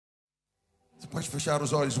Pode fechar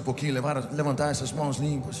os olhos um pouquinho, levantar essas mãos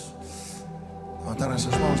limpas. Levantar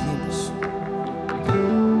essas mãos limpas.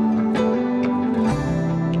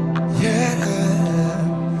 Yeah.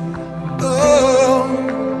 Oh.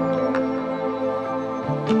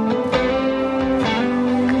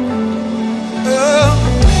 Oh.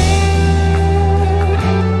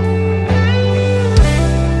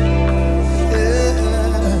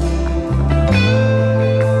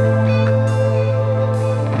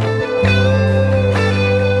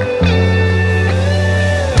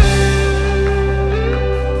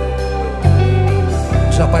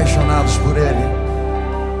 Apaixonados por Ele.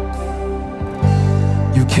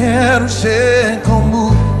 Eu quero ser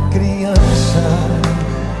como criança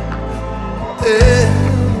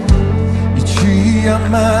e te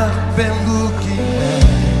amar pelo que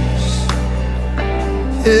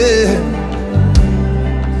és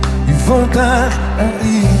e voltar à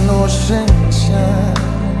inocência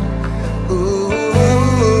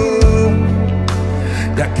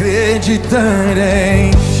e acreditar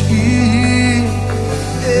em ti.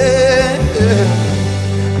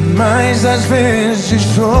 Mas às vezes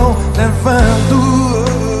estou levando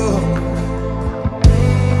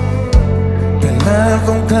pela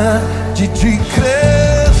vontade de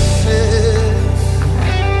crescer,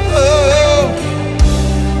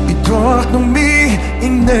 e torno-me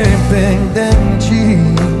independente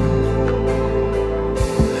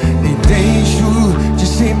e deixo de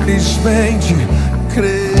simplesmente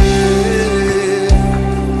crer.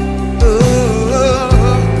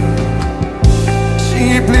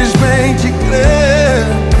 Simplesmente crer.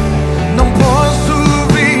 Não posso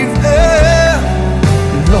viver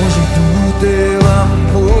longe do teu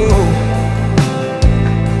amor,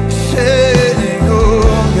 Senhor.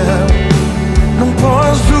 Não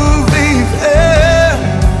posso viver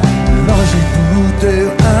longe do teu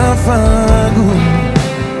afago,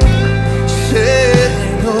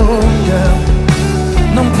 Senhor.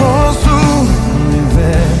 Não posso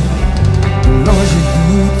viver longe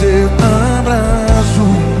do teu abraço,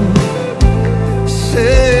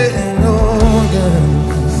 Senhor.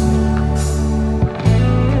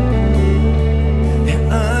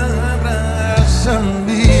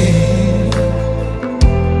 Abraça-me,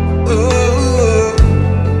 oh,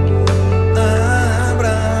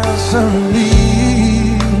 abraça-me,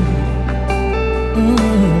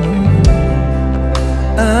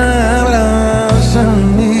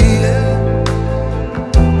 abraça-me.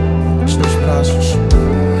 Os teus braços,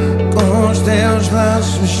 com os teus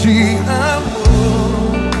braços de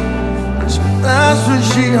amor, os braços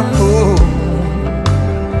de amor,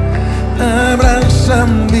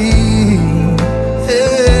 abraça-me,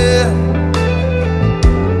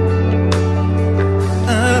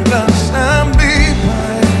 abraça-me,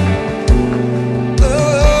 Pai,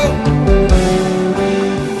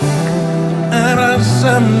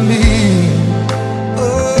 abraça-me,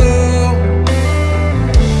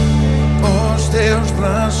 os teus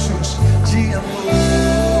braços de amor,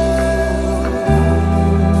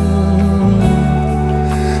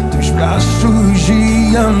 teus braços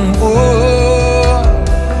de amor,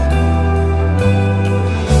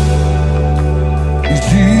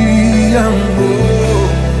 de amor.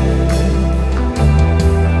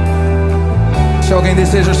 Se alguém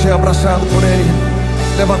deseja ser abraçado por Ele,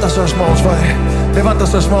 levanta suas mãos, vai. Levanta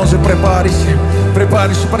suas mãos e prepare-se.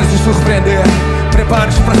 Prepare-se para se surpreender.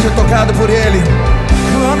 Prepare-se para ser tocado por Ele.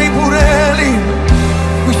 Clame por Ele.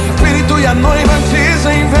 O Espírito e a noiva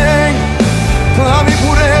dizem vem. Clame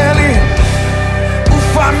por Ele. O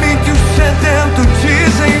faminto e o sedento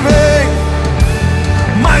dizem vem.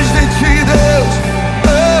 Mais de ti, Deus.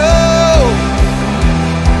 Oh,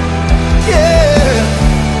 yeah.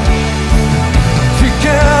 Te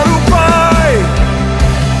quero, Pai.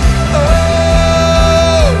 Oh,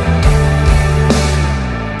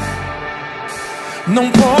 não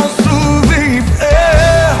posso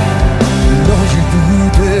viver longe do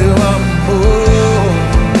teu amor,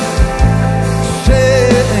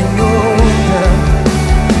 Senhor.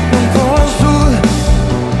 Não posso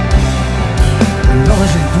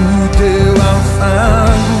longe do teu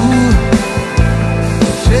afago,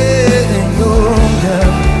 Senhor.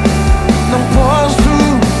 Não posso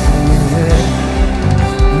viver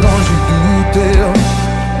longe do teu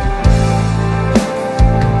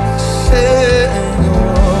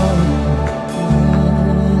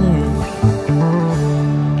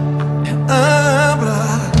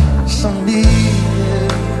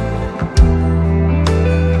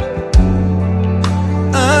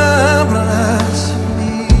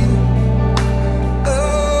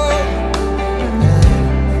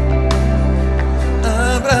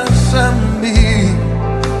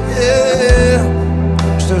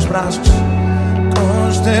braços,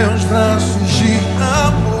 nos teus braços de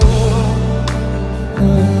amor.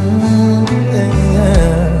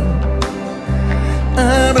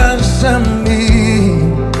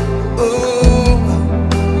 Abraça-me, oh.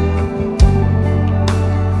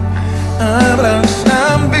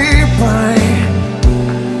 Abraça-me, Pai,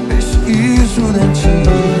 preciso de ti.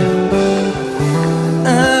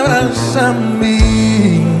 Abraça-me,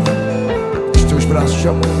 os teus braços de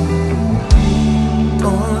amor,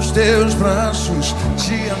 os teus braços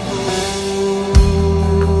de amor.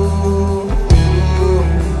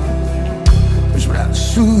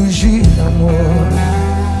 Braços de amor,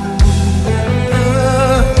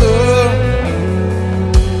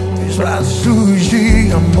 os braços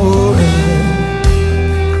de amor.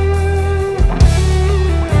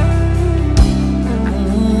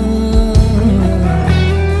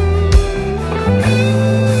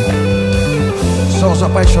 Só os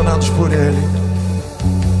apaixonados por Ele.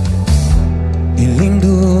 E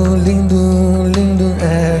lindo, lindo, lindo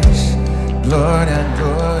és. Glória,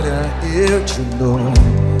 glória, eu te dou,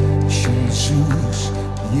 Jesus,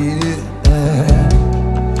 yeah.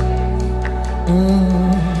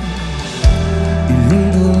 E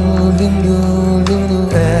lindo, lindo, lindo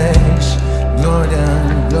és. Glória,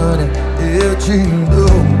 glória, eu te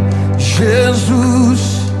dou, Jesus,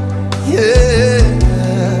 yeah.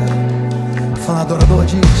 Fala, adorador,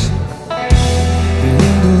 diz.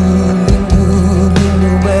 Lindo, lindo,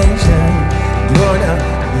 lindo és. Glória,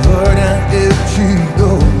 glória, eu te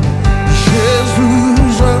dou,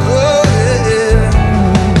 Jesus, oh, yeah.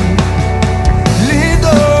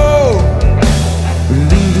 Lindo,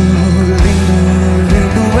 lindo, lindo,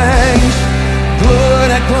 lindo és.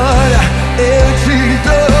 Glória, glória, eu te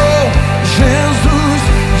dou, Jesus,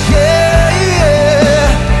 yeah, yeah.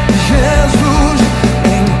 Jesus,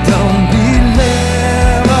 então me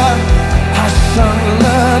leva à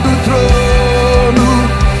sala do trono,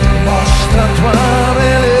 mostra tua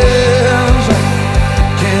beleza,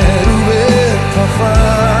 quero ver tua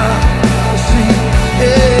face,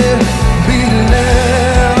 me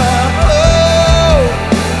leva, oh,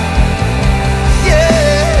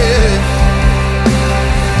 yeah.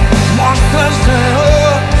 Mostra,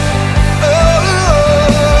 Senhor, oh,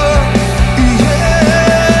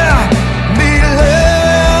 yeah. Me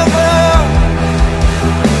leva,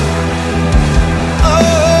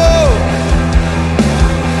 oh,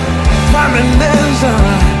 tua beleza,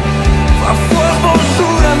 tua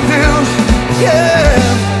formosura, Deus, yeah.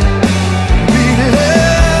 Me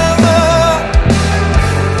leva,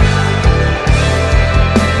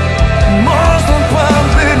 mostra tua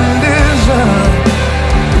beleza,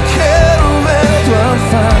 eu quero ver tua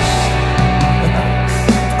face,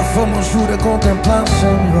 tua formosura contemplar,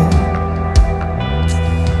 Senhor.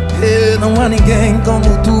 E não há ninguém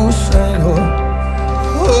como tu, Senhor.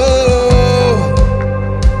 Oh,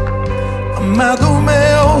 amado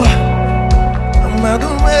meu, amado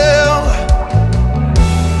meu,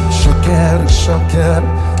 só quero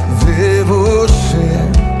ver você.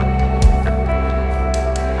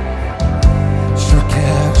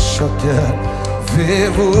 Só quero ver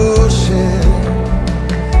você.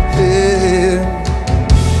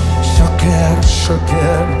 Só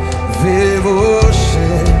quero ver você.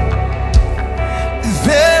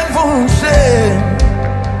 Ver você.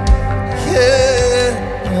 Yeah.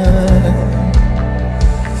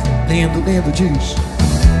 Lindo, lindo, diz.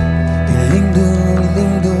 Lindo,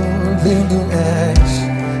 lindo, lindo és.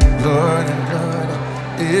 Glória, glória,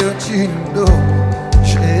 eu te dou,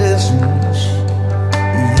 Jesus,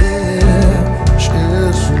 yeah,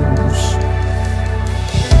 Jesus.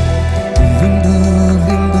 Lindo,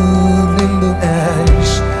 lindo, lindo és.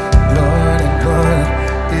 Glória, glória,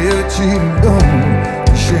 eu te dou,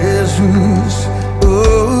 Jesus,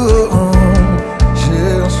 oh,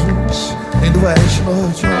 Jesus. Lindo és,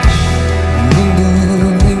 noite, lindo.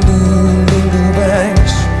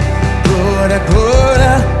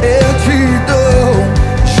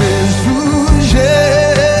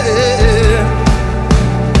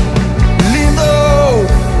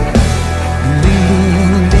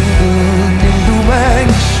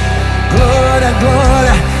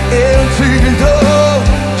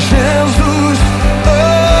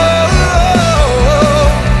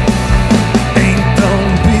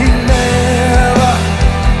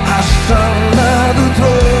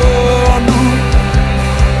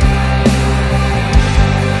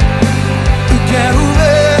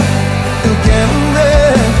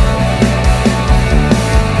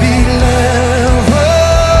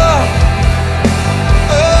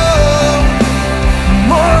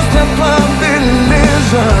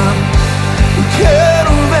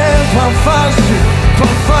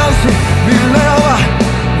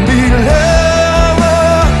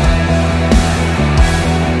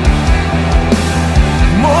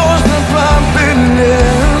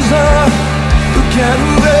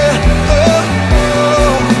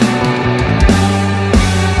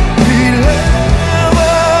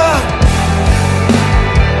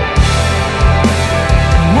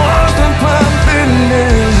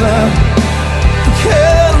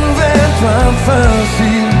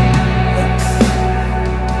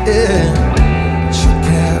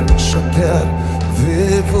 quero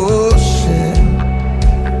ver você,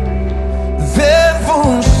 ver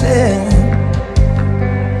você,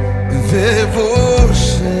 ver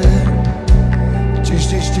você. Diz,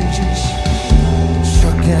 diz, diz, diz.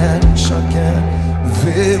 Só quero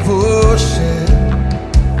ver você,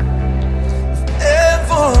 ver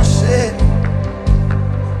você.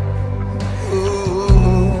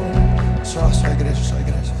 Só a igreja, só a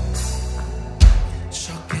igreja.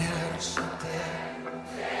 Só quero ver você, ver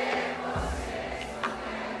você,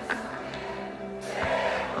 ver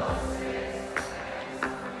você.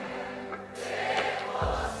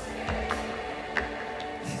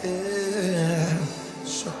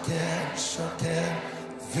 Só quero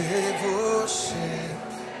ver você.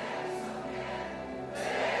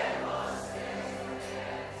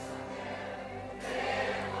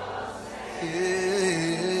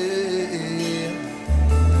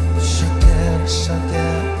 Só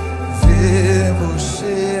quero ver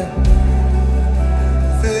você,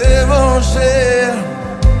 ver você.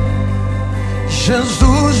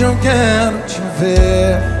 Jesus, eu quero te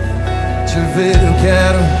ver, eu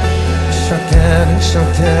quero. Só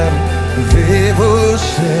quero ver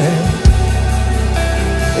você.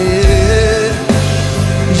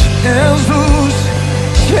 Jesus,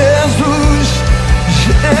 Jesus,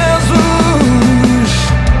 Jesus.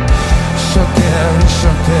 Só quero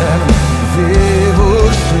ver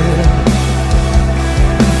você,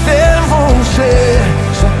 ver você.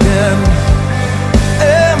 Só quero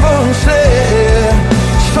ver você.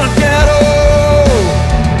 Só quero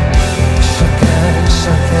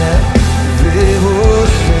ver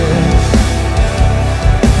você,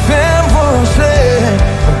 ver você.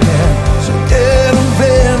 Só quero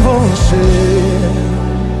ver você.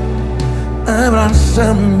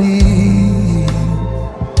 Abraça-me,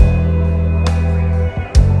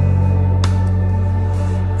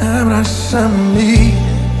 abraça-me,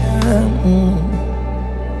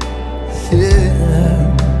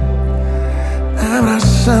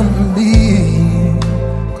 abraça-me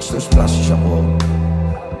com os teus braços de amor,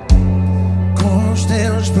 com os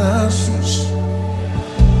teus braços.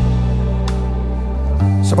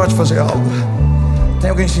 Você pode fazer algo? Tem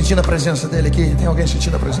alguém sentindo a presença dele aqui? Tem alguém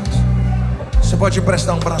sentindo a presença? Você pode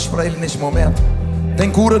emprestar um braço para ele nesse momento? Tem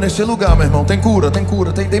cura nesse lugar, meu irmão. Tem cura, tem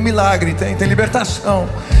milagre, tem libertação.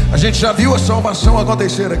 A gente já viu a salvação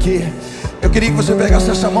acontecer aqui. Eu queria que você pegasse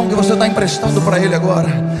essa mão que você está emprestando para ele agora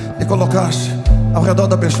e colocasse ao redor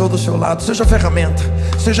da pessoa do seu lado. Seja ferramenta,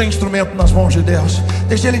 seja instrumento nas mãos de Deus.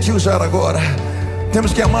 Deixe ele te usar agora.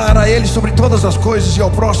 Temos que amar a Ele sobre todas as coisas e ao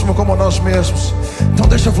próximo como a nós mesmos. Então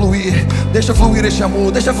deixa fluir esse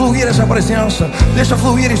amor, deixa fluir essa presença, deixa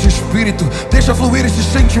fluir esse espírito, deixa fluir esse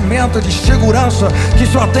sentimento de segurança que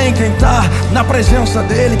só tem quem está na presença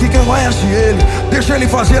dEle, que conhece Ele. Deixa Ele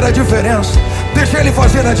fazer a diferença, deixa Ele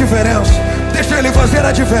fazer a diferença, deixa Ele fazer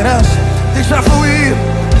a diferença. Deixa fluir,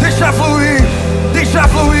 deixa fluir, deixa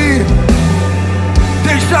fluir,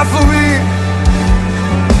 deixa fluir.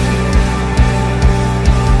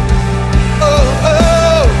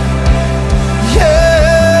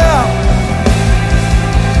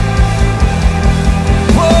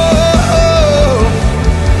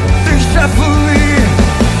 Deixa fluir,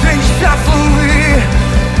 deixa fluir.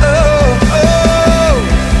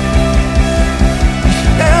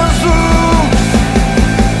 Jesus,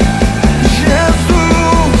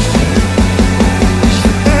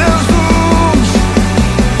 Jesus,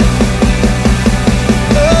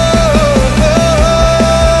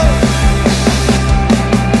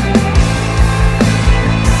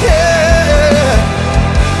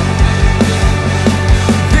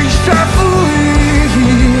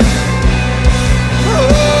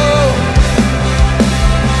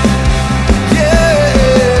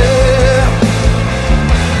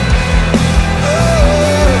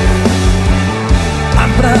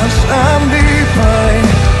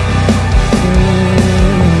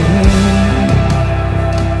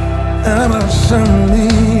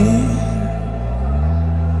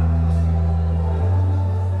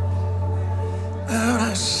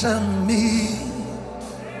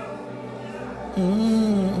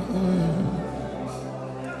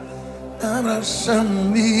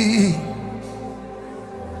 Abraça-me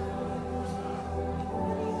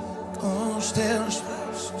com os teus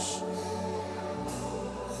braços.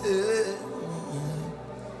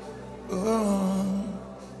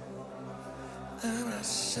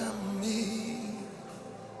 Abraça-me.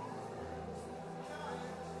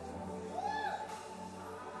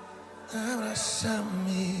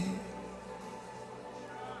 Abraça-me.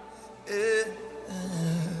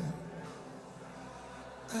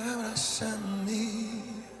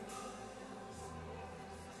 Abraça-me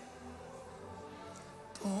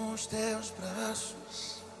com nos teus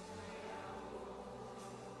braços.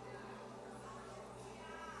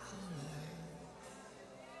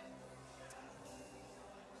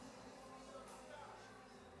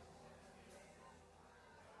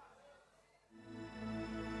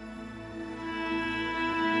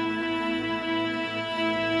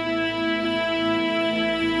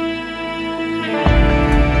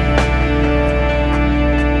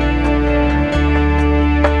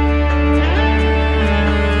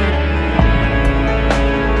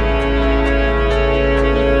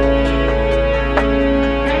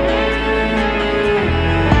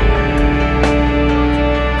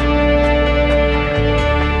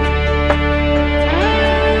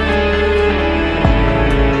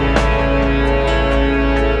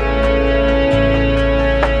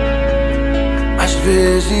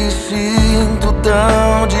 Sinto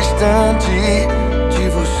tão distante de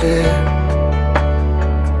você.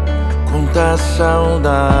 Quantas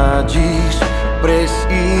saudades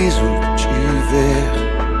preciso te ver.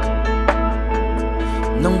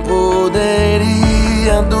 Não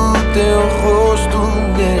poderia do teu rosto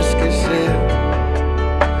me esquecer.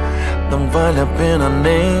 Não vale a pena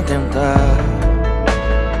nem tentar.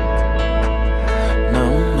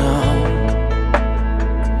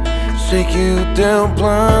 Sei que o teu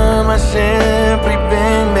plano é sempre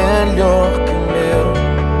bem melhor que o meu.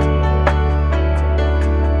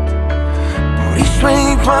 Por isso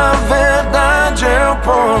em tua verdade eu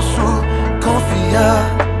posso confiar.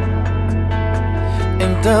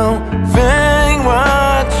 Então venho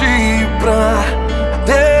a ti pra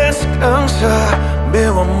descansar.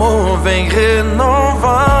 Meu amor vem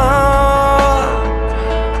renovar.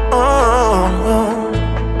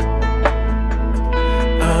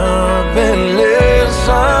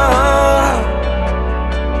 Beleza,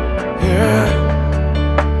 yeah.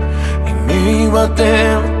 Em meio à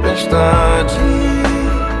tempestade,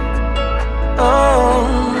 a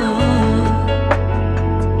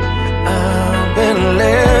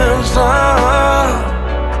beleza,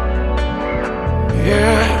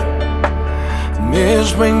 yeah.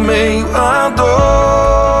 Mesmo em meio à dor.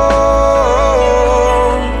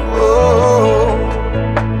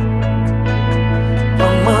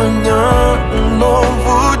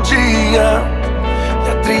 E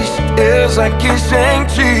a tristeza que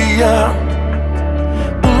sentia,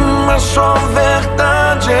 uma só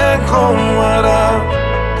verdade ecoará: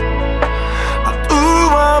 a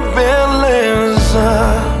tua beleza,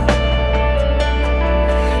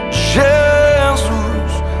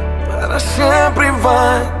 Jesus, para sempre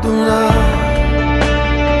vai durar.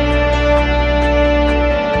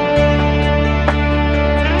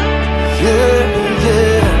 Yeah,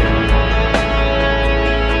 yeah.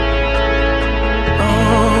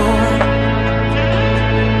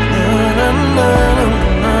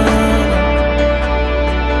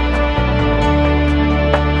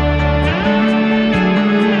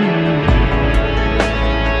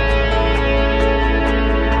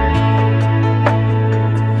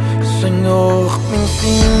 Senhor, me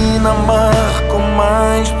ensina a amar com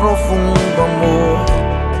mais profundo amor.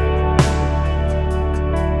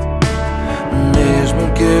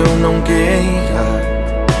 Mesmo que eu não queira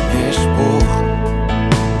expor,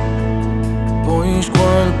 pois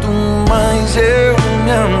quanto mais eu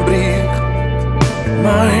me abrir,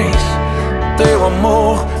 mais teu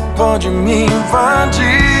amor pode me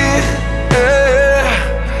invadir.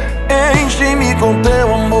 Enche-me com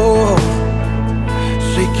teu amor.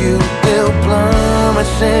 Sei que o teu plano é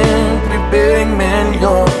sempre bem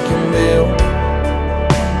melhor que o meu.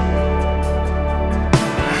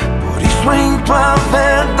 Por isso em tua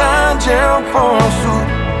verdade eu posso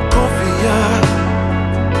confiar.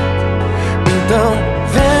 Então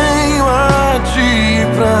venho a ti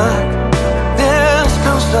pra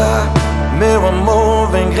descansar. Meu amor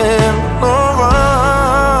vem renovar.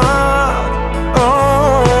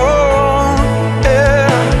 Yeah.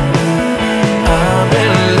 A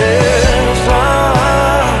beleza,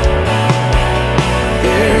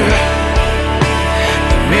 yeah.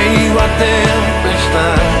 Em meio à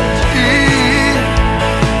tempestade.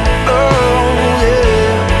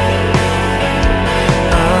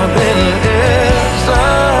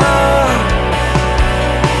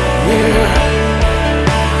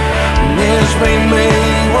 Mesmo em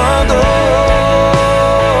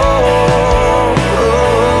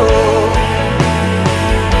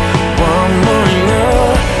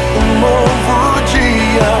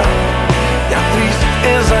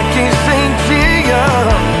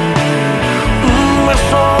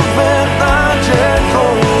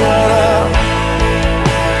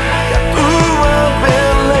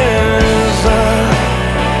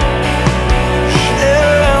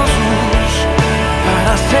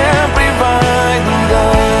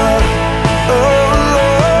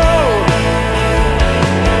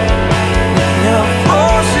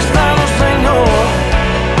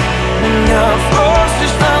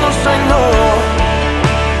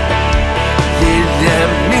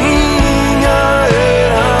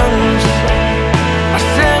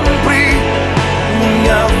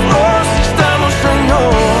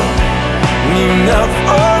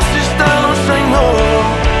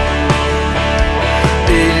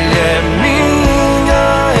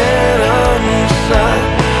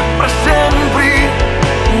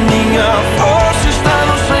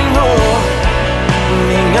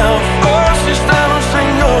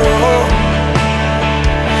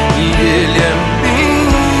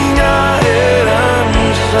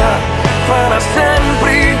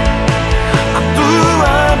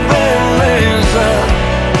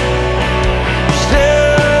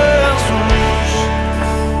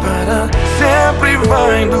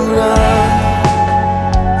vai durar.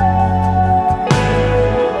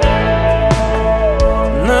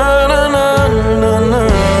 Na, na, na, na, na.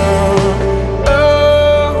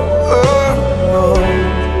 Oh, oh, oh.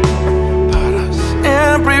 Para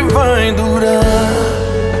sempre vai durar.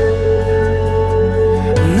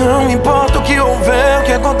 Não importa o que houver, o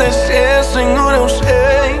que acontecer, Senhor, eu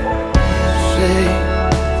sei que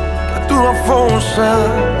a tua força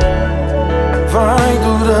vai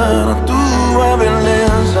durar, a tua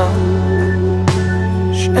beleza,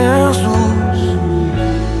 Jesus,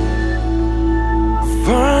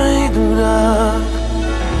 vai durar.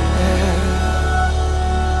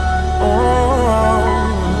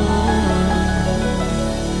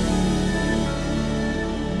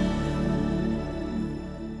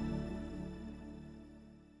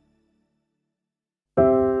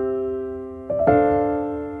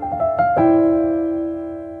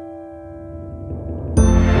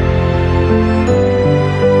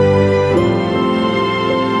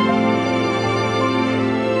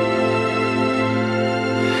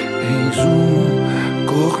 Eis o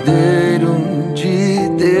Cordeiro de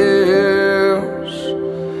Deus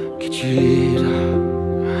que tira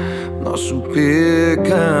nosso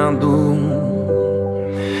pecado.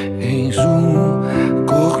 Eis o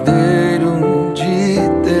Cordeiro de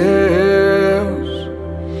Deus,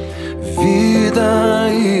 vida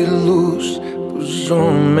e luz dos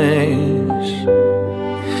homens.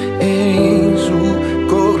 Eis o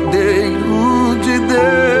Cordeiro de Deus.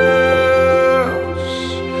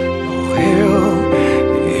 Eis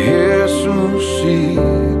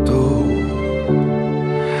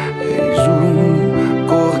o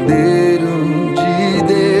Cordeiro de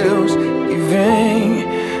Deus que vem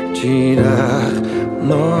tirar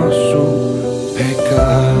nosso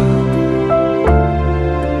pecado.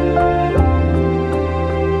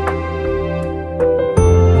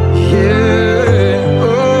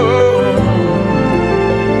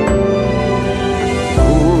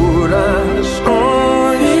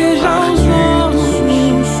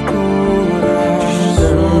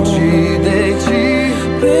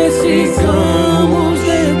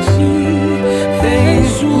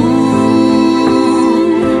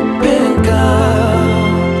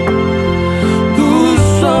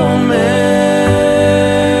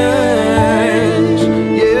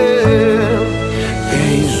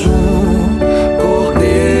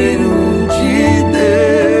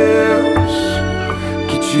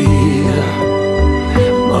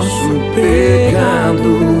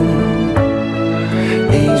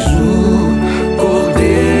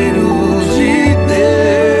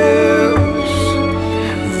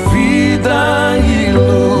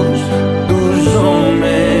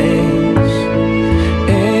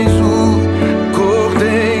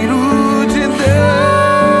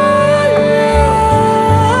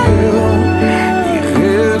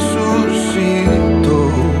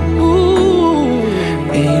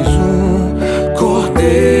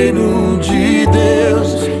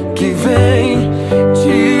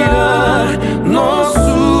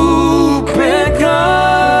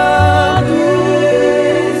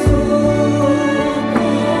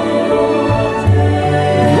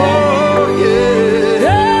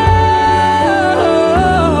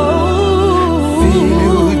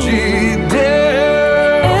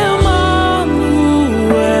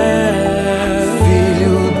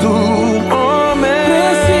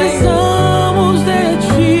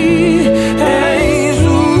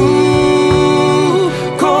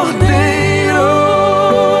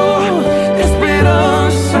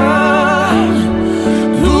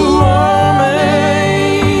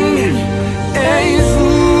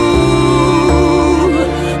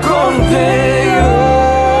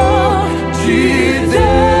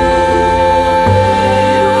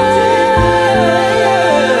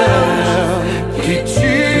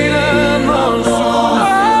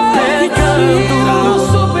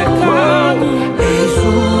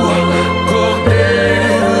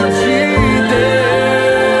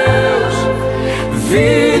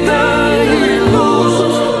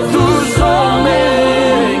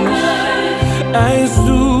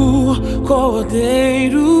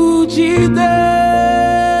 Cordeiro de Deus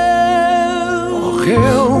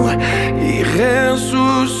morreu e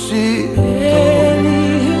ressuscitou.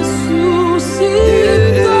 Ele ressuscitou.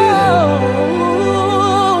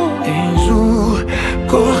 Eis o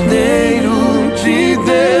Cordeiro de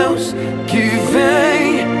Deus que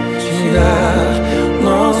vem tirar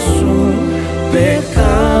nosso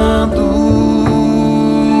pecado.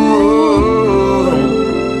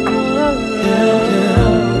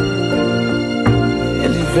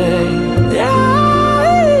 Ele vem.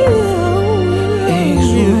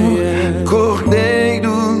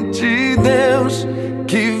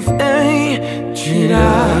 que vem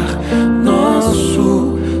tirar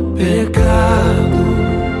nosso pecado.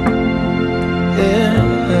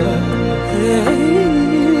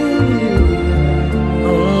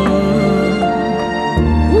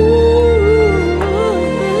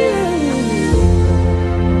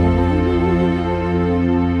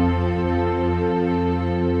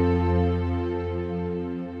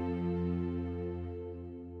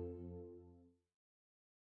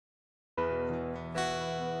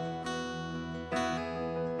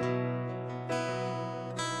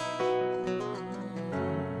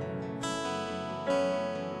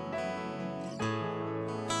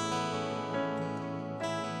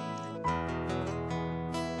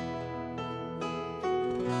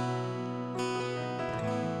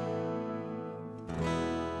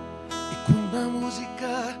 Quando a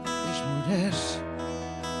música esmurece,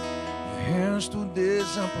 o resto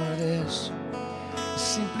desaparece,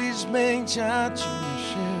 simplesmente a te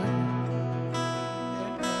mexer.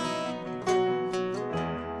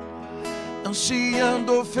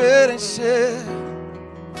 Ansiando oferecer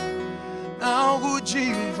algo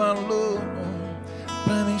de valor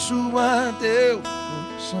pra abençoar teu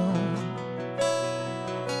coração.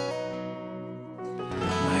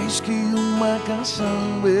 Mais que uma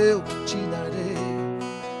canção eu te darei,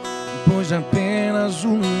 pois apenas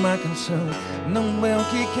uma canção não é o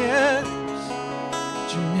que queres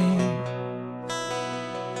de mim.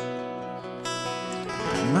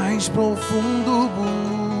 Mais profundo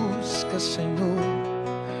busca, Senhor,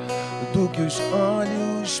 do que os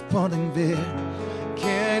olhos podem ver.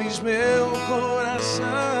 Queres meu coração.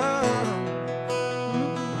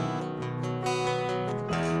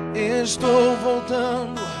 Estou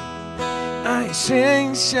voltando à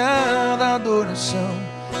essência da adoração,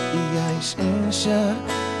 e a essência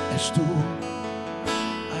és tu,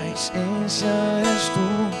 a essência és tu,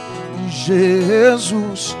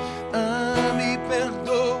 Jesus. Me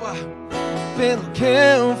perdoa pelo que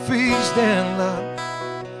eu fiz dela,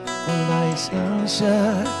 quando a essência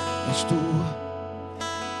és tu,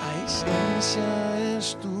 a essência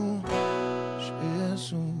és tu,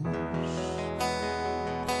 Jesus.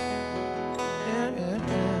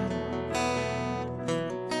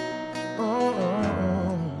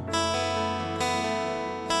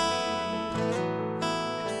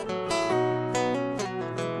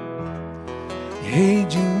 Rei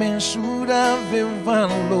de imensurável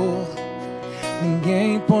valor,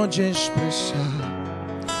 ninguém pode expressar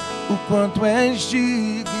o quanto és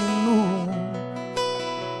digno.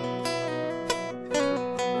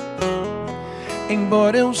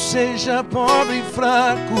 Embora eu seja pobre e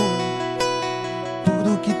fraco,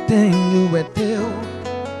 tudo que tenho é teu,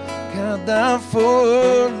 cada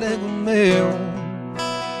fôlego meu.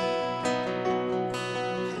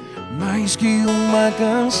 Mais que uma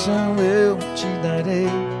canção eu te darei,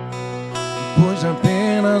 pois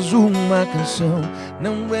apenas uma canção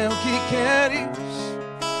não é o que queres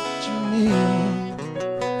de mim,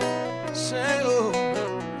 Senhor.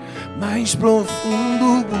 Mais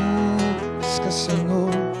profundo busca,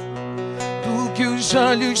 Senhor, do que os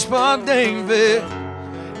olhos podem ver.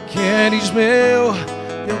 Queres meu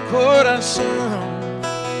coração.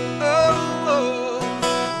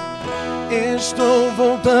 Estou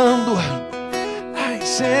voltando à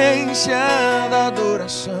essência da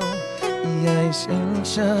adoração, e a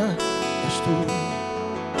essência és tu,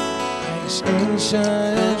 a essência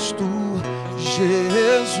és tu,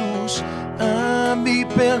 Jesus. Me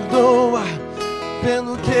perdoa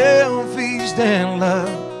pelo que eu fiz dela,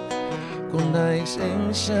 quando a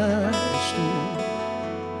essência és tu,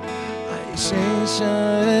 a essência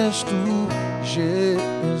és tu,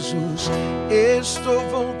 Jesus. Estou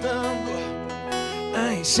voltando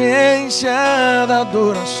a essência da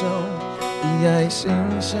adoração, e a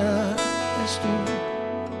essência és tu,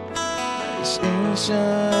 a essência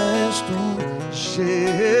és tu,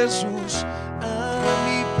 Jesus.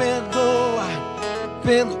 Me perdoa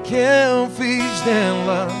pelo que eu fiz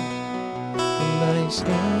dela, a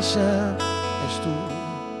essência és tu,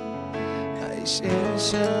 a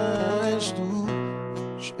essência és tu,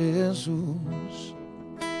 Jesus.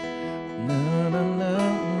 Na, na, na,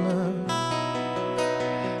 na.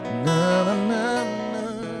 Na, na, na, na.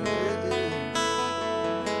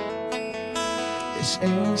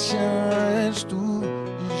 Essência és tu,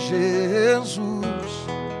 Jesus.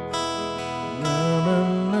 Na, na,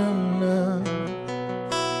 na, na.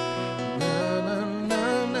 Na, na, na,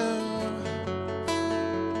 na.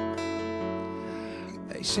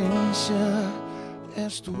 A essência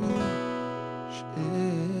és tu,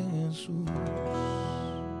 Jesus.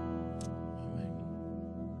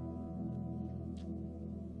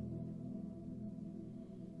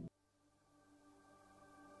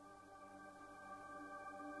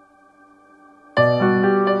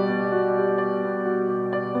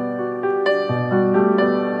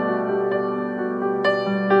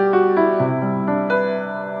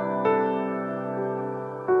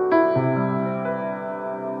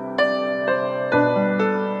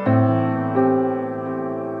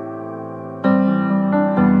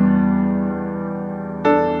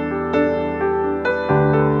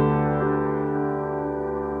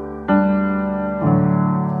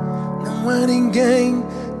 Não há ninguém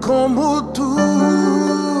como tu.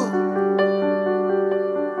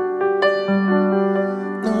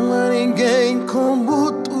 Não há ninguém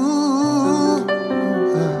como tu.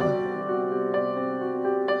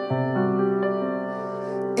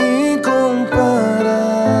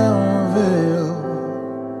 Incomparável,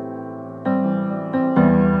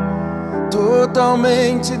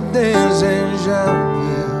 totalmente desejável.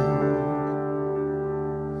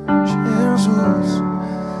 Jesus,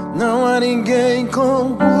 não há ninguém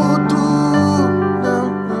como tu.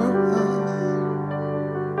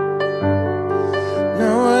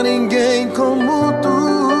 Não há ninguém como tu.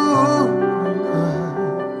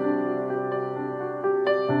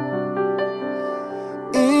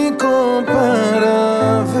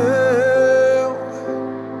 Incomparável,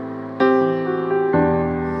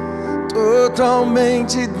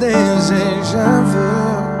 totalmente desejável.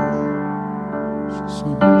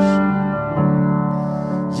 Jesus,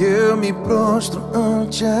 e eu me prostro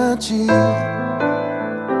ante a ti.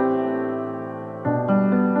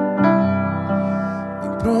 Me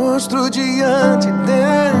prostro diante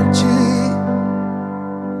de ti.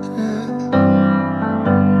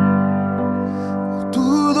 Por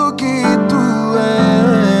tudo que tu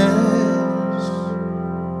és,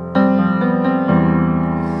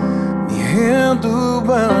 me rendo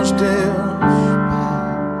aos teus pés.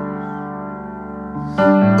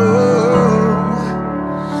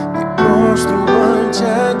 Me prostro ante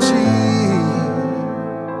a ti.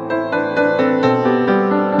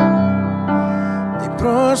 Me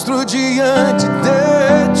prostro diante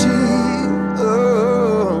de ti.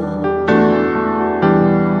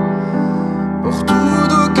 Por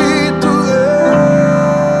tudo que tu és,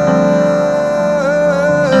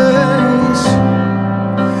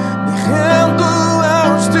 me rendo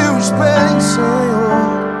aos teus pés,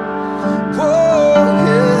 Senhor.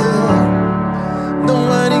 Não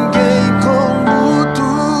há ninguém como tu,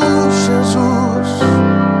 Jesus.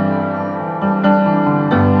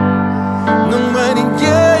 Não há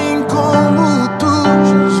ninguém como tu,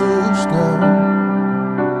 Jesus, não.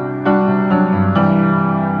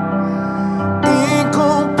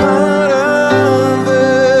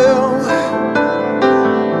 Incomparável,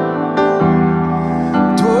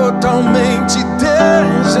 totalmente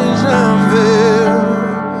desejável.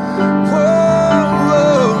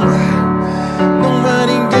 Não há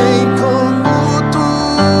ninguém como tu,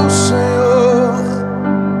 Senhor.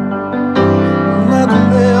 Lado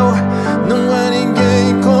meu, não há ninguém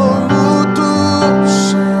como tu,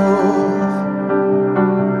 Senhor.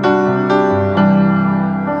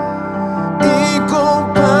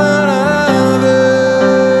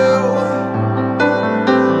 Incomparável,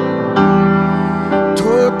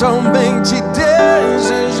 totalmente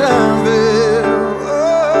desejável.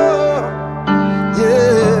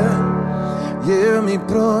 E eu me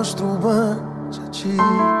prostro ante a ti.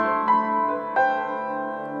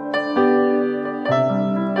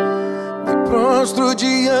 Me prostro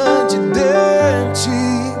diante de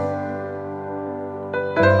ti.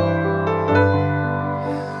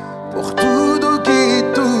 Por tudo que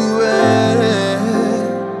tu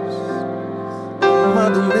és,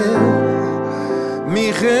 amado meu,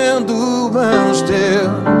 me rendo aos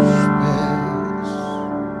teus pés.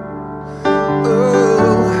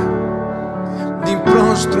 Me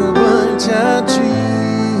prostro ante a ti,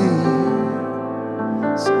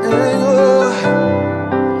 Senhor.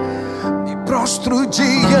 Me prostro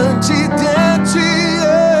diante de ti.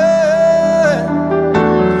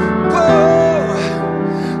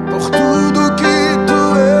 Por tudo que tu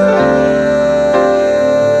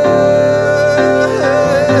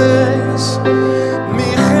és,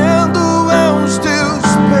 me rendo aos teus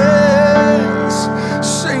pés,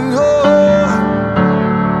 Senhor.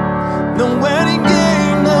 Não há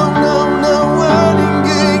ninguém, não há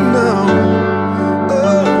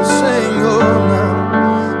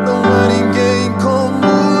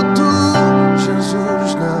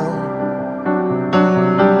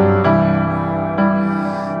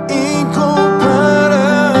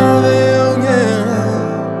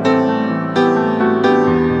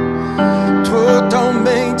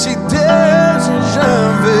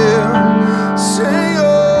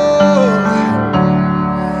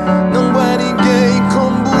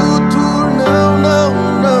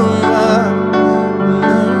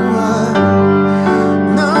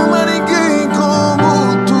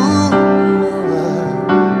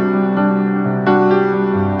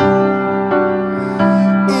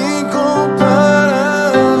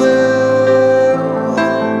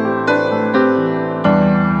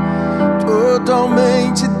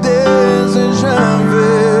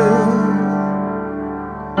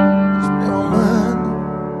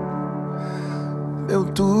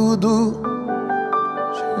tudo,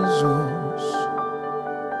 Jesus.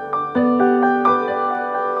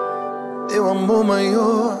 Teu amor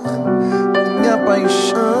maior, minha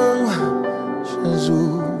paixão,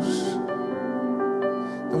 Jesus.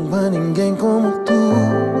 Não há ninguém como tu,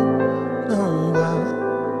 não há.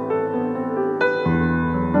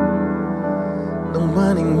 Não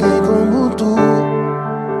há ninguém como tu,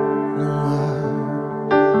 não há.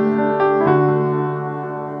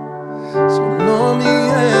 Seu nome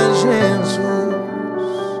é Jesus.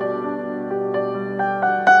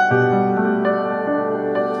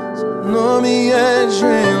 Seu nome é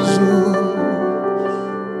Jesus.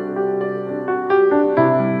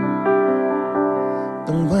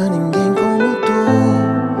 Não há ninguém como tu,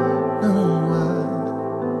 não há.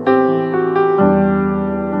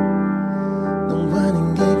 Não há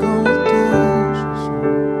ninguém como tu, Jesus.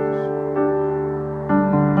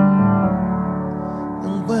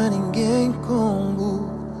 Não há ninguém como tu.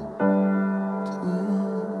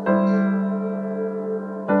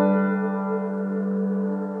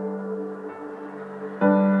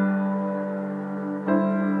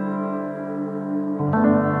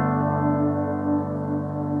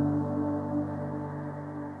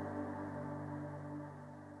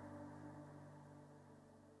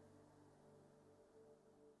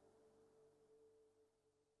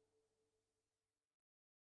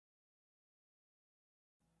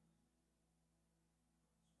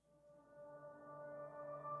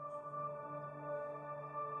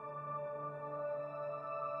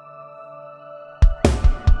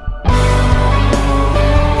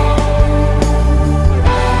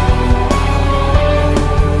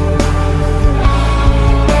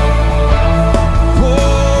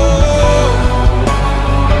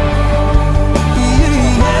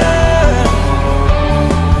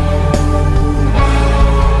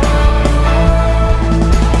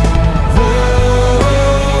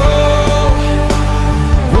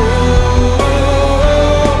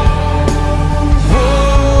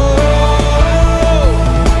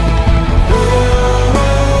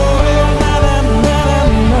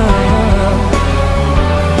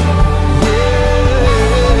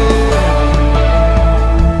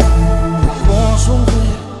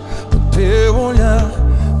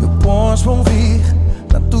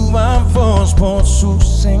 Posso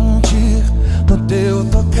sentir no teu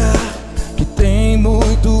tocar que tem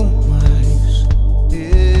muito mais,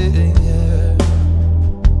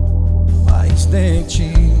 mais de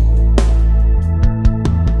ti.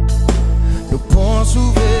 Eu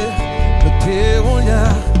posso ver no teu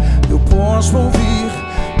olhar, eu posso ouvir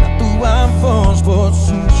na tua voz,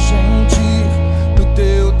 posso sentir no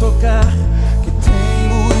teu tocar que tem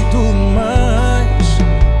muito mais.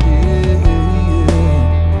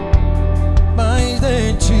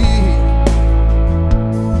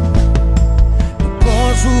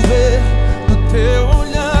 Posso ver no teu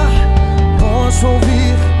olhar, posso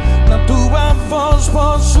ouvir na tua voz,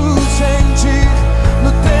 posso sentir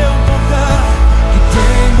no teu tocar que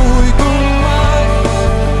tem muito mais,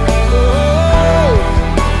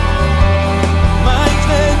 mais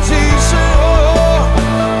de ti, Senhor,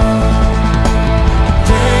 que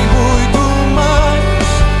tem muito mais,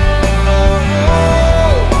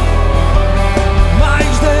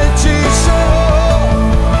 mais de ti, Senhor.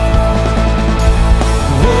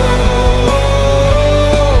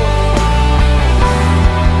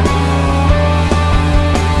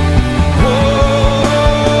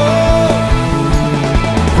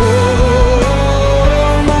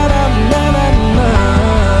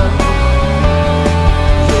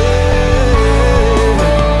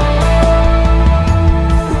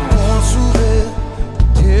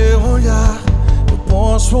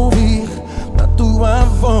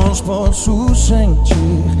 Posso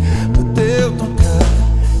sentir no teu tocar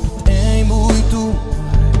que tem muito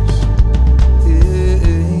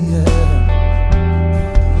mais,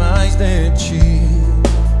 mais de ti.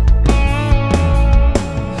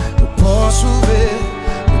 Eu posso ver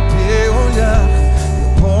no teu olhar,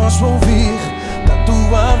 eu posso ouvir na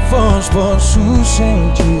tua voz, posso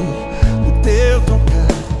sentir no teu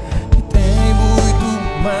tocar que tem muito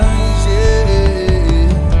mais.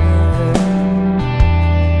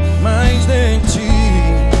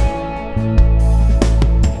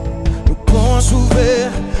 Posso ver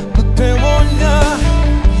no teu olhar,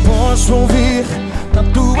 posso ouvir na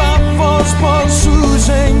tua voz, posso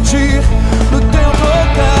sentir no teu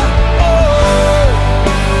tocar.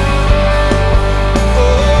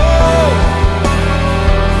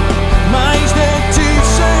 Mais de ti,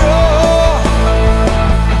 Senhor,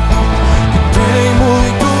 que tem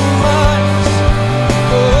muito mais,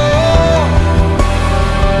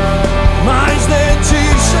 mais de ti,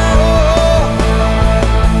 Senhor.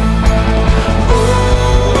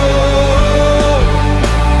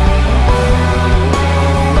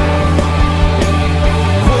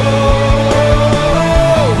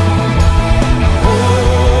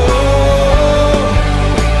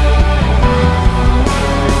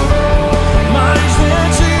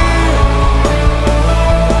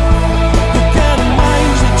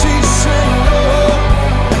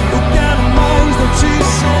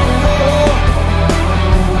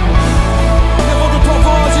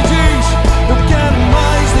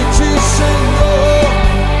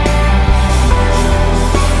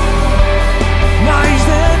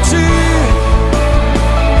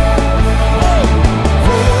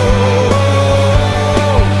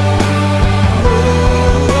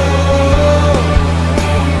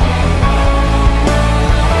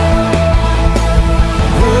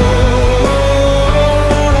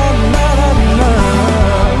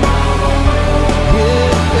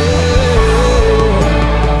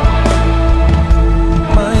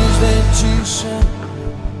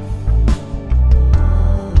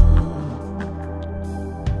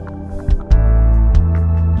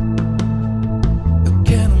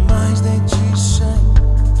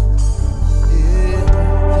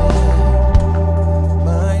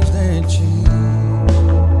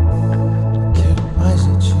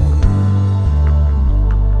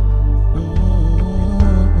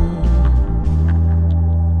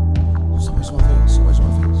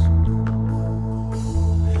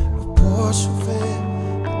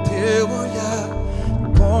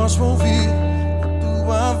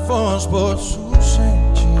 voz posso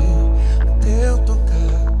sentir o teu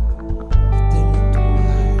tocar, que tem muito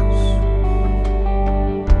mais,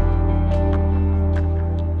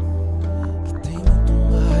 que tem muito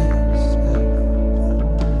mais,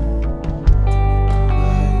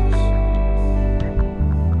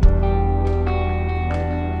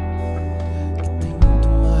 que tem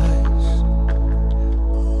muito mais.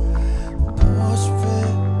 Posso ver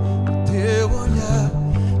o teu olhar,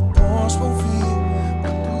 posso ouvir a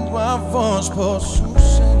tua voz, posso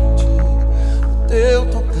sentir o teu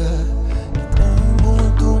tocar, que tem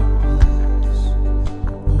muito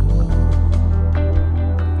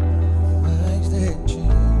mais de ti.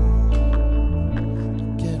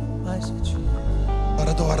 Quero mais de ti.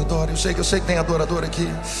 Adora, adora. Eu sei que tem adorador aqui.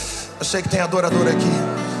 Eu sei que tem adorador aqui.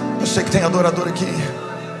 Eu sei que tem adorador aqui.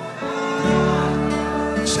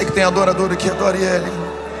 Eu sei que tem adorador aqui. Adore Ele.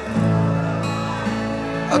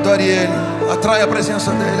 Adore Ele. Atrai a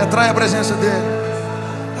presença dEle. Atrai a presença dEle.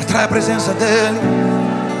 Atrai a presença dEle.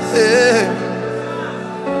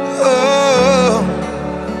 Oh.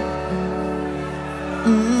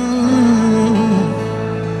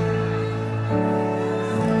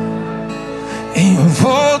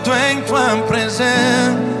 Envolto em tua presença,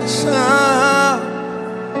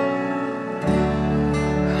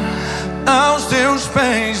 aos teus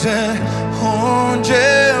pés é onde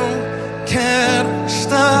eu quero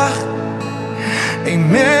estar, em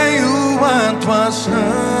meio à tua santidade.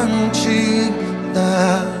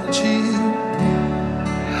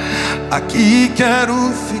 Aqui quero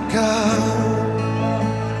ficar.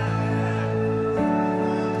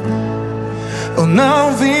 Eu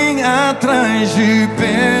não vim atrás de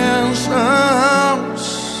bênçãos,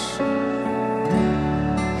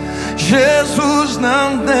 Jesus,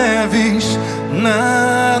 não deves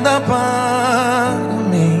nada para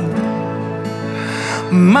mim,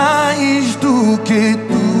 mais do que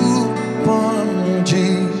tu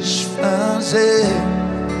podes fazer.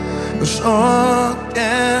 Eu só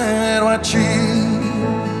quero a ti.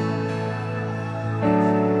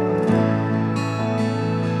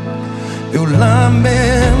 Eu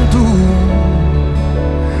lamento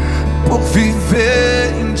por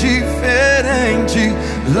viver indiferente,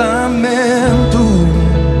 lamento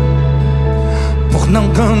por não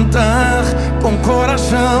cantar com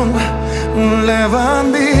coração.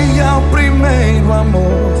 Leva-me ao primeiro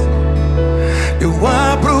amor, eu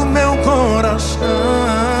abro meu coração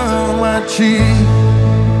a ti.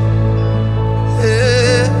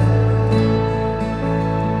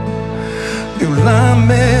 Eu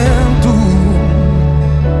lamento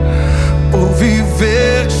por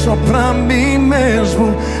viver só pra mim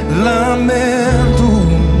mesmo, lamento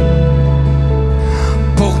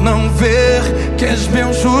por não ver que és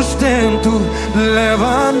meu sustento.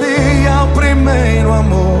 Leva-me ao primeiro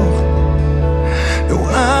amor, eu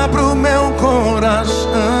abro meu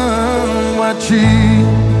coração a ti.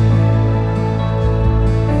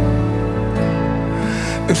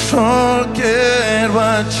 Eu só quero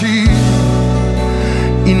a ti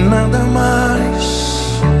e nada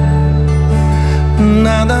mais,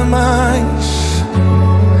 nada mais,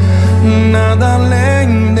 nada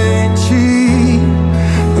além de ti.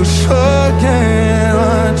 Eu só quero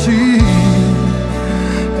a ti,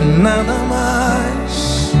 nada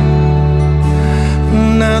mais,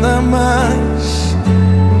 nada mais,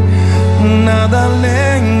 nada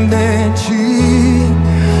além de ti.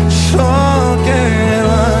 Só quero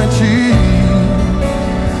a ti,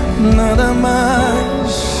 nada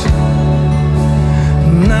mais,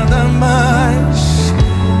 nada mais,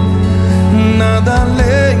 nada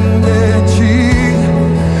além de ti.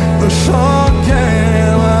 Eu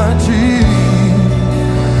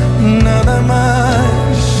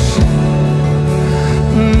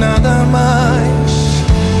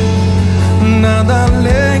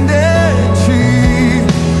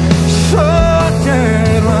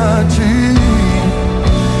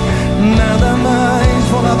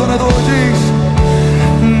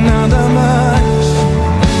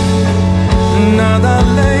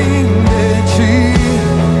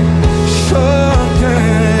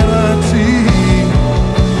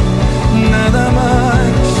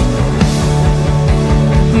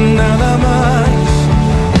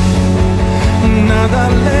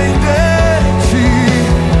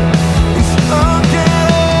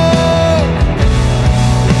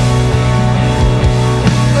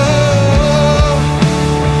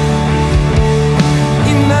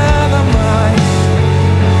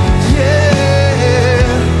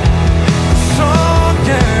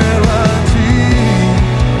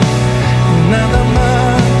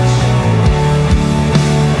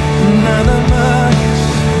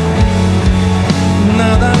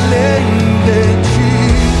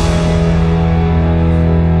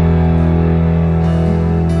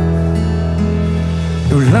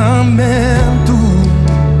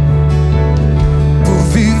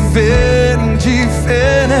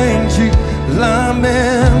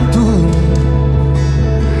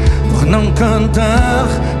cantar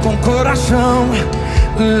com coração.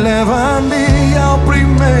 Leva-me ao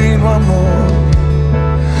primeiro amor.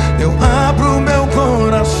 Eu abro meu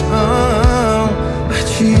coração a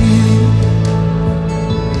ti.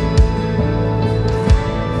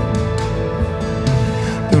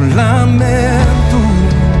 Eu lamento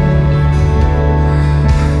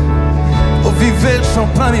vou viver só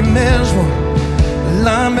pra mim mesmo.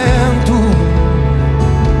 Lamento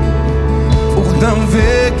por não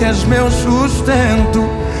ver que és meu sustento.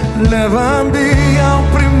 Leva-me ao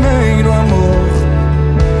primeiro amor.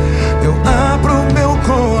 Eu abro meu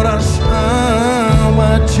coração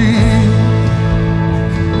a ti.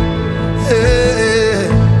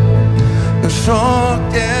 Eu só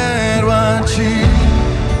quero a ti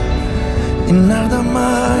e nada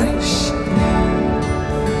mais,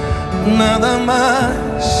 nada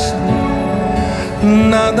mais,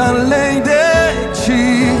 nada além de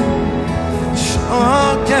ti.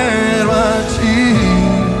 Só quero a ti,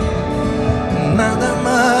 nada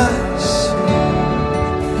mais,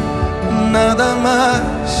 nada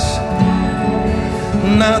mais,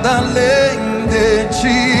 nada além de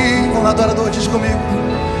ti. Um adorador diz comigo: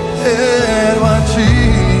 quero a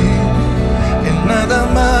ti e nada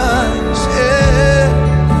mais,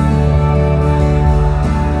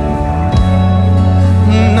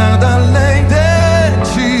 nada além de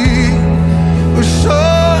ti. Eu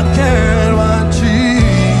só quero a ti,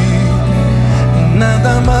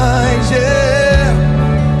 nada mais,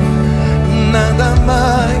 nada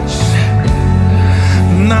mais,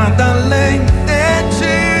 nada além de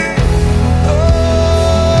ti.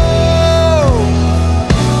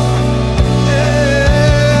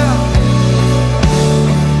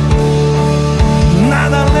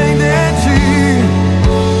 Nada além de ti.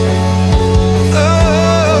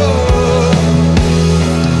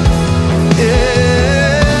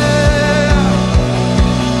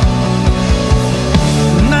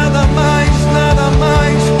 Nada mais, nada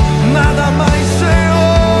mais, nada mais,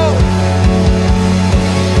 Senhor.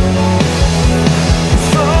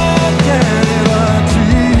 Só quero a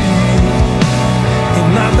ti e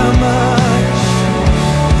nada mais,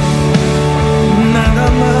 nada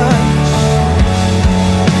mais,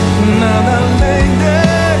 nada além de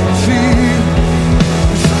ti.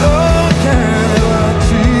 Só quero a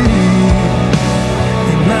ti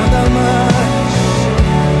e nada mais.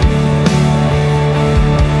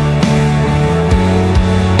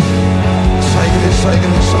 Só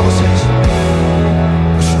igreja, só vocês.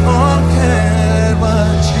 Só quero a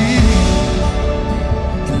ti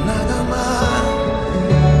e nada mais.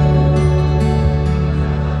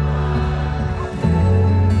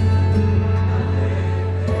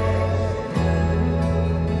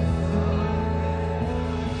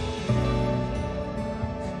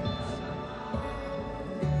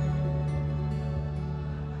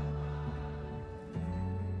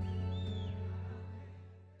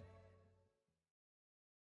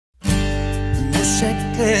 No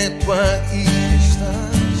secreto aí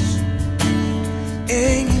estás,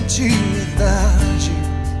 em intimidade,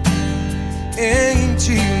 em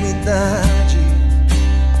intimidade.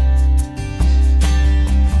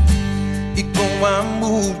 E com a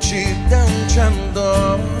multidão te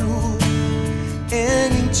adoro,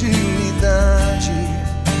 em intimidade,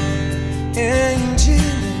 em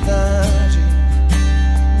intimidade.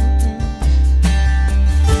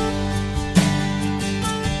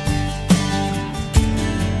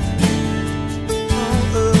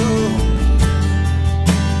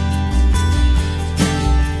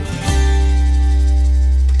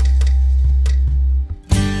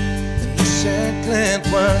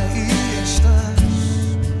 Secreto aí estás,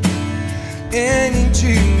 em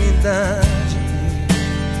intimidade,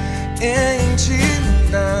 em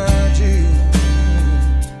intimidade.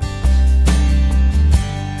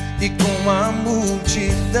 E com a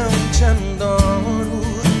multidão te adoro,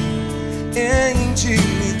 em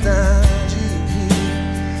intimidade,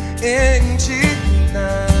 em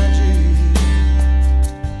intimidade.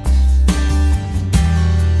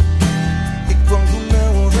 E quando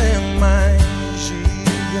não vem mais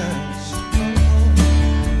dias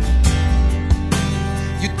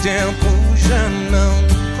e o tempo já não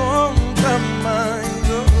conta mais,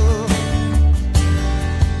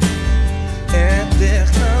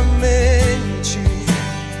 eternamente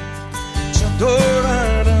te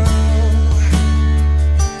adorarão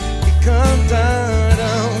e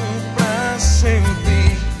cantarão pra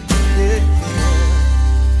sempre.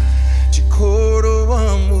 Te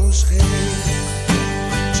coroamos, Rei,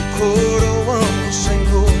 te coroamos,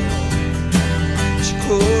 Senhor, te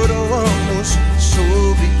coroamos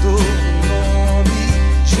sobre todo nome.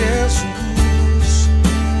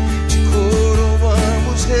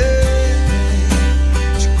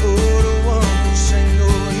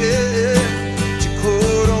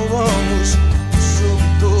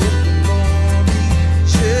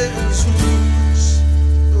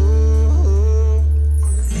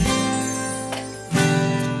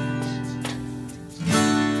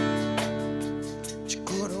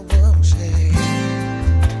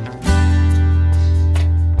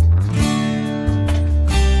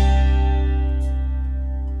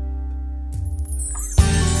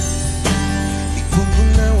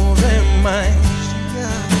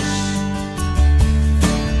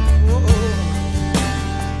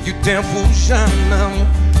 o tempo já não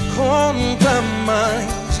conta mais.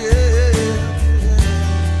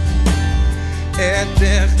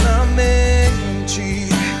 Eternamente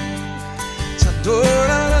te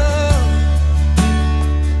adorarão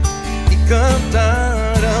e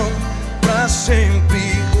cantarão pra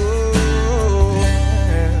sempre.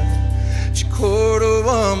 Te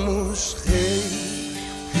coroamos, Rei,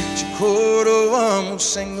 te coroamos,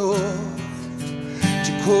 Senhor,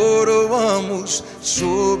 te coroamos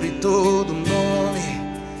sobre todo nome,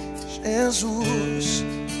 Jesus.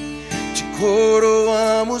 Te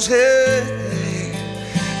coroamos, Rei,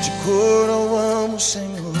 te coroamos,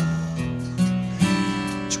 Senhor,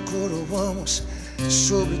 te coroamos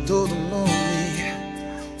sobre todo nome,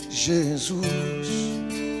 Jesus.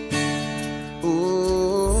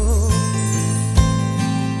 Oh,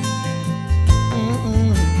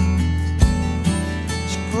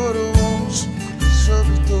 te coroamos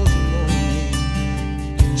sobre todo nome,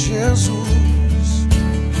 Jesus.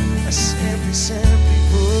 É sempre, sempre.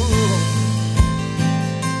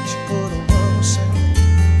 Te coroamos, Senhor,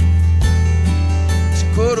 te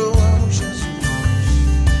coroamos, Jesus,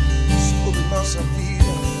 sobre nossa vida.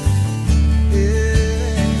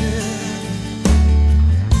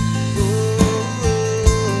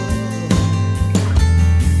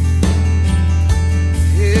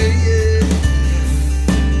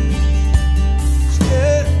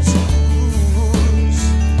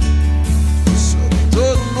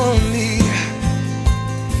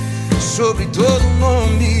 Sobre todo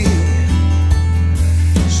nome,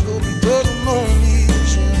 sobre todo nome,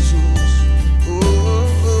 Jesus. Oh,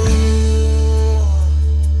 oh,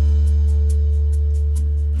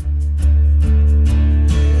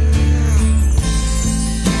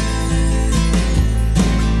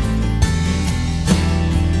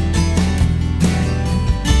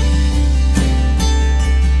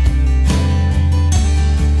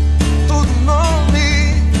 todo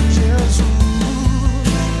nome, Jesus.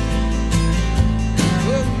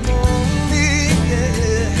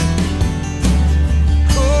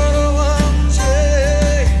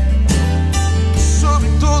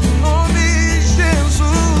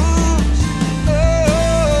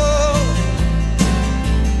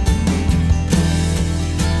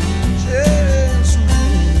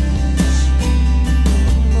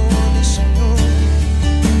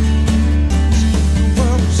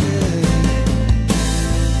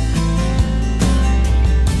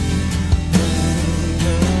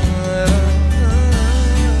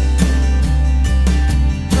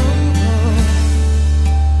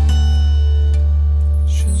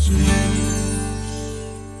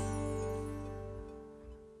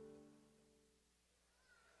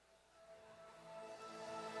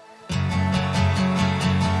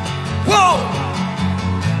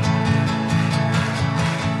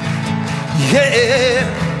 Yeah.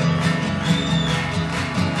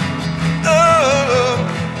 Oh.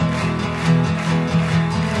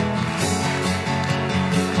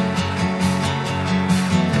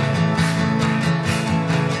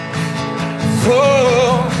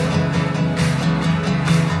 Oh.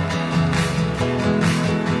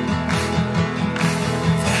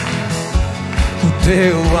 O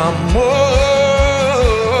teu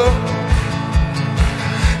amor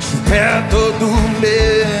supera todo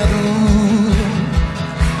medo.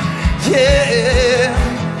 Yeah.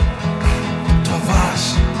 Tua voz,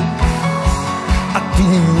 a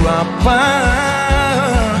tua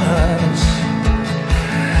paz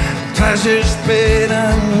traz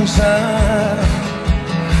esperança.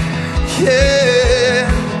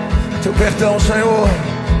 Yeah. Teu perdão, Senhor,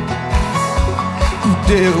 o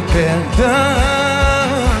teu perdão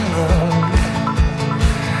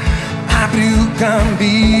abre o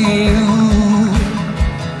caminho.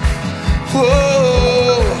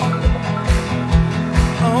 Oh.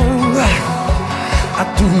 A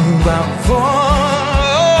tua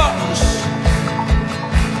voz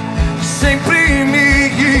sempre me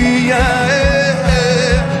guia.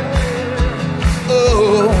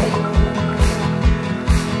 Oh.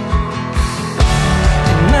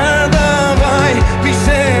 Nada vai me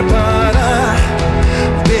separar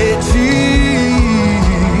de ti.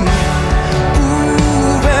 O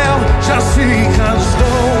véu já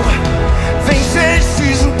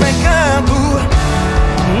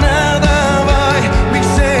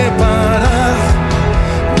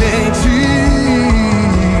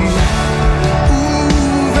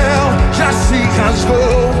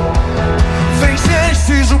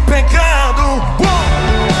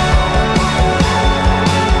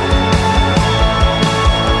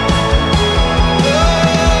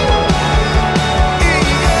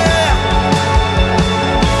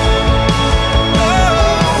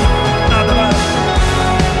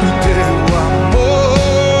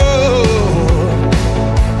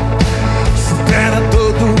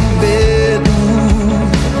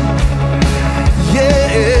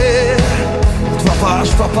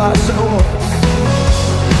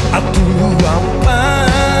tua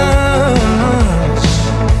paz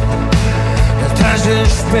traz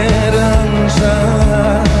esperança.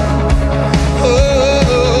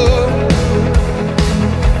 Oh,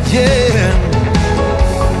 yeah.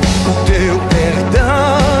 O teu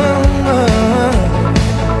perdão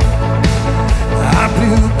abre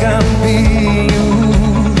o caminho.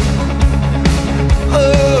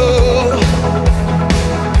 Oh,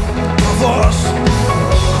 tua voz,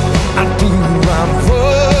 a tua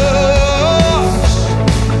voz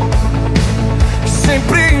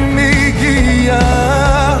sempre me guia.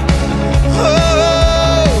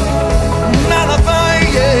 Oh, nada vai,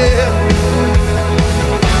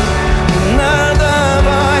 nada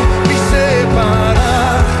vai me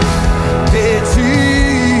separar de ti.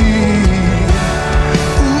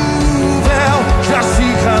 O véu já se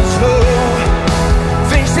rasgou,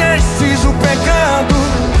 vencestes o pecado.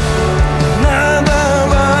 Nada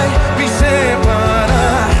vai me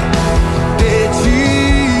separar de ti.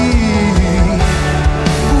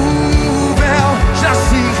 O véu já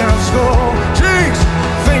se rasgou. Diz,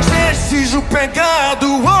 vencestes o pecado.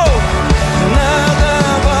 Oh! Nada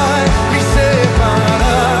vai me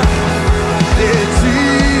separar de ti.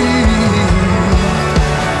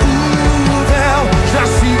 O véu já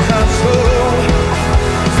se rasgou,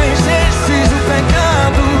 vencestes o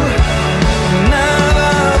pecado. Nada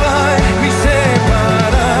vai me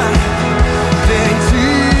separar de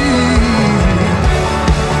ti.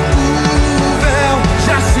 O véu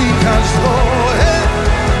já se rasgou,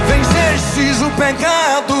 vencestes o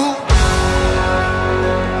pecado.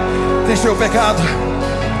 Venceu o pecado,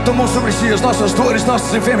 tomou sobre si as nossas dores,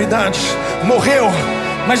 nossas enfermidades, morreu,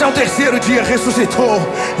 mas ao terceiro dia ressuscitou.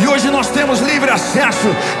 E hoje nós temos livre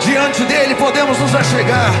acesso diante dele, podemos nos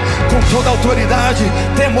achegar com toda autoridade,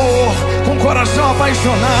 temor, com coração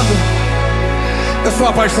apaixonado. Eu sou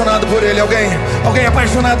apaixonado por ele. Alguém é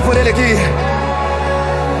apaixonado por ele aqui?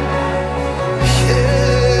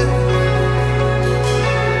 Yeah.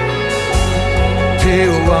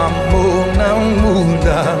 Teu amor não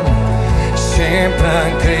muda, sempre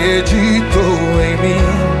acreditou em mim.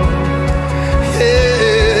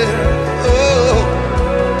 Yeah. Oh.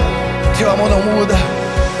 Teu amor não muda,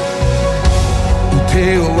 o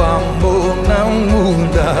teu amor não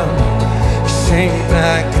muda, sempre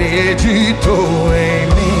acreditou em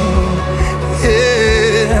mim.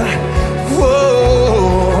 Yeah.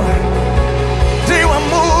 Oh. Teu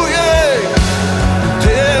amor, yeah.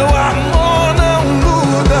 Teu amor não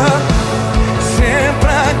muda,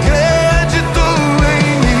 sempre acreditou em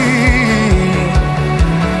mim.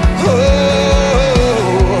 Oh.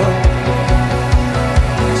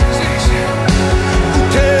 O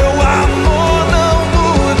teu amor não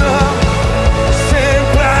muda,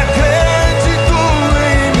 sempre acreditou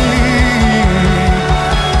em mim.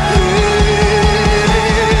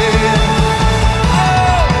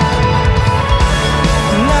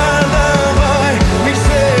 Nada vai me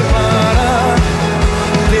separar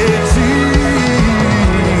de ti.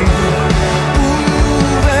 O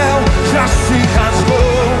véu já se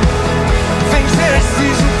rasgou,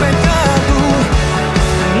 vencestes o pecado.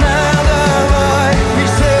 Nada vai me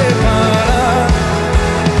separar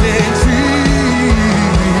de ti.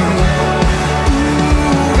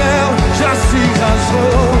 O véu já se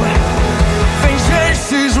rasgou,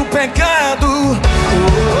 vencestes o pecado.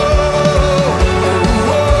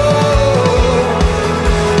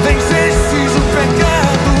 Vencestes o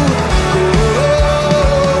pecado.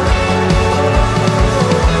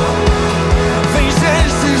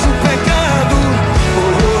 Vencestes o pecado.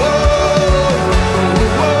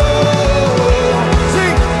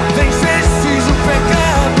 Sim, vencestes o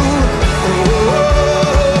pecado.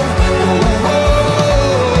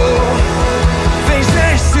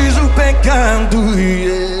 Vencestes o pecado.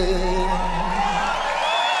 Yeah.